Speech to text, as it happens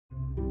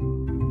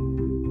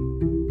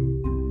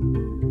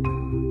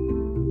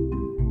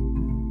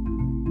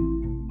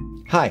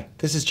Hi,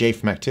 this is Jay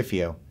from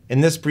Actifio.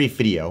 In this brief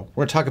video,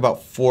 we're going to talk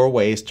about 4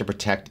 ways to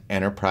protect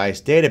enterprise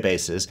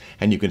databases,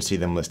 and you can see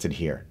them listed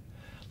here.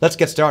 Let's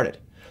get started.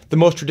 The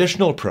most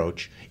traditional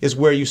approach is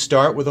where you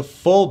start with a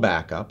full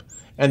backup,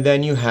 and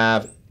then you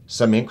have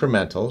some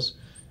incrementals,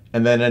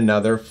 and then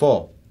another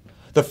full.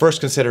 The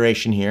first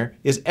consideration here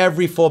is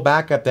every full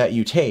backup that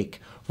you take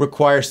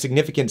requires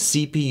significant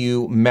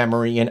CPU,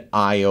 memory, and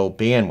I/O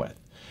bandwidth.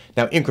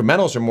 Now,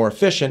 incrementals are more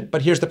efficient,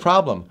 but here's the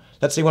problem.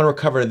 Let's say you want to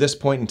recover at this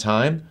point in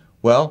time.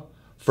 Well,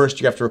 first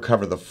you have to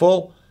recover the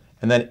full,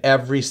 and then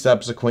every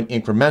subsequent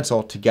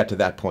incremental to get to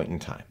that point in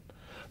time.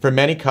 For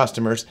many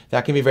customers,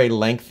 that can be a very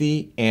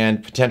lengthy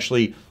and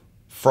potentially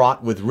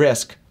fraught with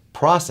risk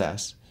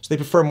process, so they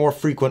prefer more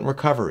frequent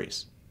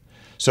recoveries.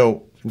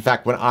 So, in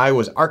fact, when I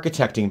was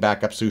architecting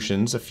backup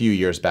solutions a few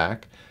years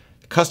back,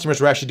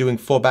 customers were actually doing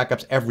full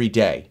backups every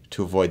day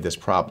to avoid this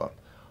problem.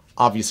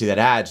 Obviously, that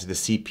adds to the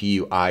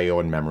CPU, I/O,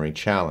 and memory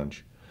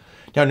challenge.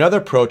 Now, another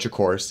approach, of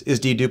course, is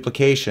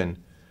deduplication.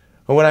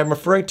 And what I'm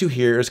referring to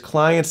here is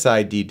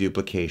client-side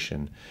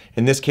deduplication.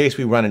 In this case,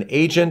 we run an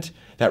agent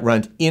that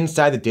runs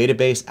inside the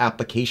database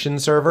application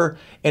server,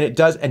 and it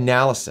does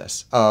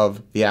analysis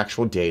of the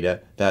actual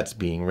data that's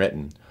being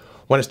written.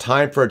 When it's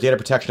time for a data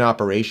protection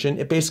operation,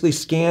 it basically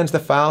scans the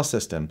file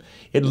system.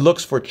 It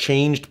looks for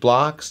changed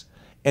blocks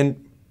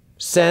and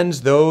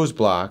sends those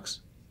blocks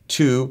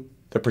to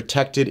the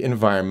protected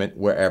environment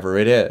wherever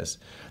it is.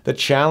 The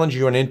challenge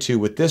you run into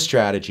with this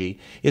strategy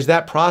is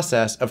that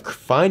process of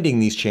finding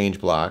these change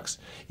blocks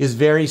is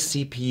very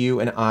CPU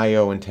and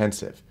I/O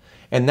intensive.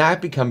 And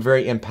that becomes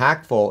very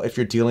impactful if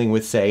you're dealing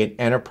with, say, an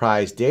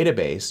enterprise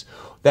database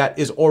that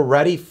is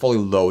already fully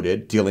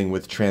loaded, dealing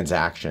with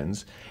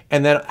transactions,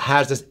 and then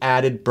has this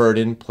added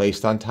burden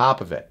placed on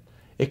top of it.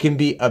 It can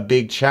be a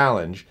big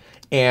challenge.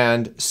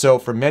 And so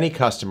for many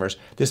customers,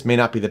 this may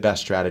not be the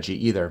best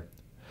strategy either.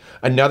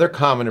 Another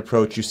common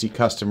approach you see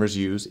customers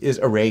use is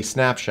array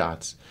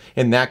snapshots.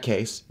 In that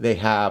case, they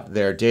have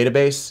their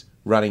database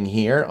running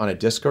here on a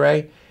disk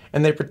array,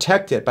 and they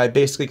protect it by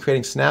basically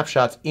creating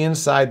snapshots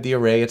inside the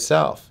array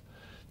itself.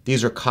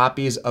 These are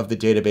copies of the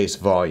database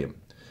volume.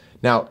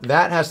 Now,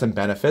 that has some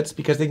benefits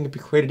because they can be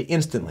created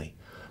instantly.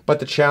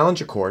 But the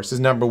challenge, of course, is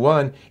number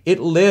one, it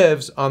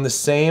lives on the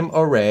same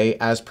array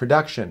as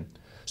production.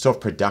 So if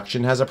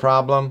production has a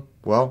problem,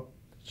 well,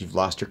 you've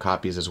lost your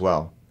copies as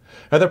well.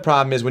 Another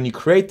problem is when you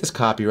create this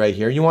copy right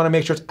here, you want to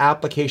make sure it's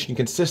application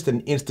consistent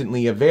and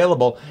instantly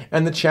available.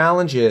 And the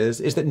challenge is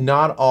that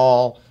not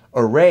all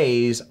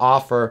arrays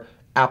offer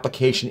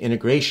application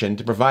integration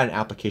to provide an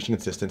application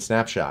consistent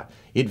snapshot.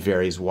 It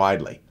varies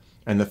widely.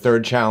 And the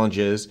third challenge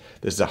is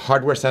this is a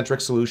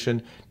hardware-centric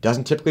solution,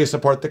 doesn't typically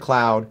support the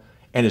cloud,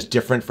 and is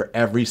different for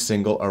every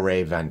single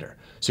array vendor.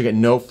 So you get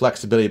no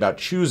flexibility about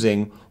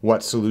choosing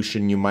what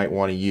solution you might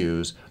want to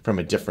use from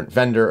a different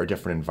vendor or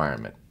different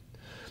environment.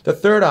 The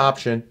third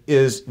option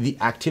is the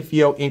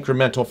Actifio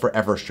incremental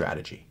forever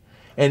strategy.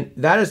 And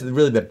that is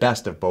really the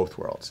best of both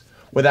worlds.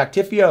 With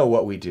Actifio,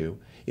 what we do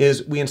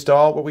is we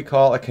install what we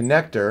call a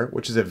connector,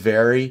 which is a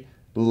very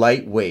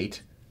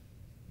lightweight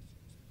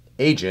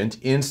agent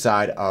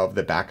inside of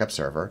the backup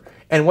server.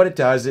 And what it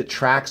does, it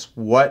tracks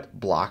what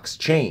blocks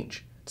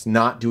change. It's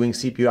not doing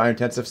CPU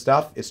intensive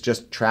stuff. It's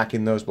just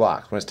tracking those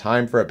blocks. When it's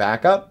time for a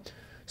backup,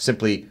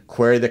 simply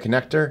query the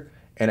connector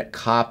and it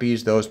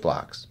copies those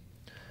blocks.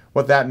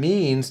 What that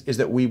means is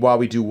that while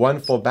we do one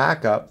full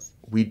backup,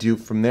 we do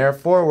from there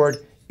forward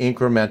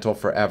incremental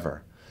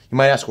forever. You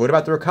might ask, what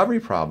about the recovery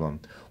problem?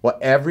 Well,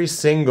 every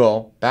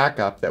single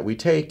backup that we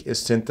take is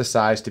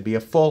synthesized to be a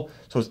full,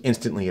 so it's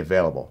instantly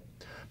available.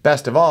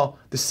 Best of all,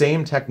 the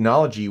same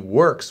technology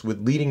works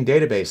with leading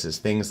databases,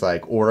 things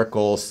like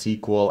Oracle,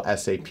 SQL,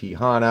 SAP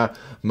HANA,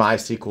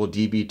 MySQL,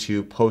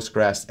 DB2,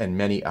 Postgres, and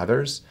many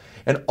others.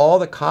 And all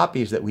the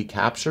copies that we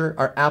capture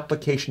are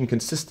application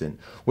consistent,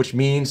 which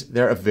means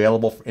they're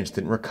available for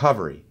instant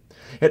recovery.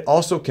 It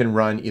also can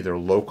run either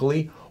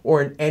locally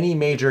or in any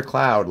major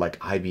cloud like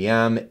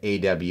IBM,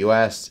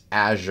 AWS,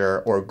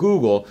 Azure, or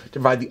Google to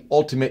provide the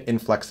ultimate in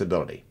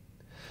flexibility.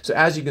 So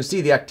as you can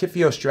see, the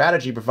Actifio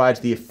strategy provides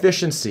the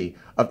efficiency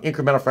of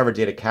incremental forever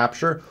data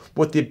capture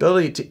with the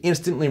ability to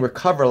instantly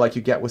recover like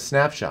you get with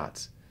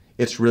snapshots.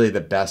 It's really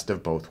the best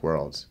of both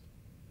worlds.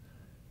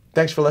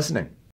 Thanks for listening.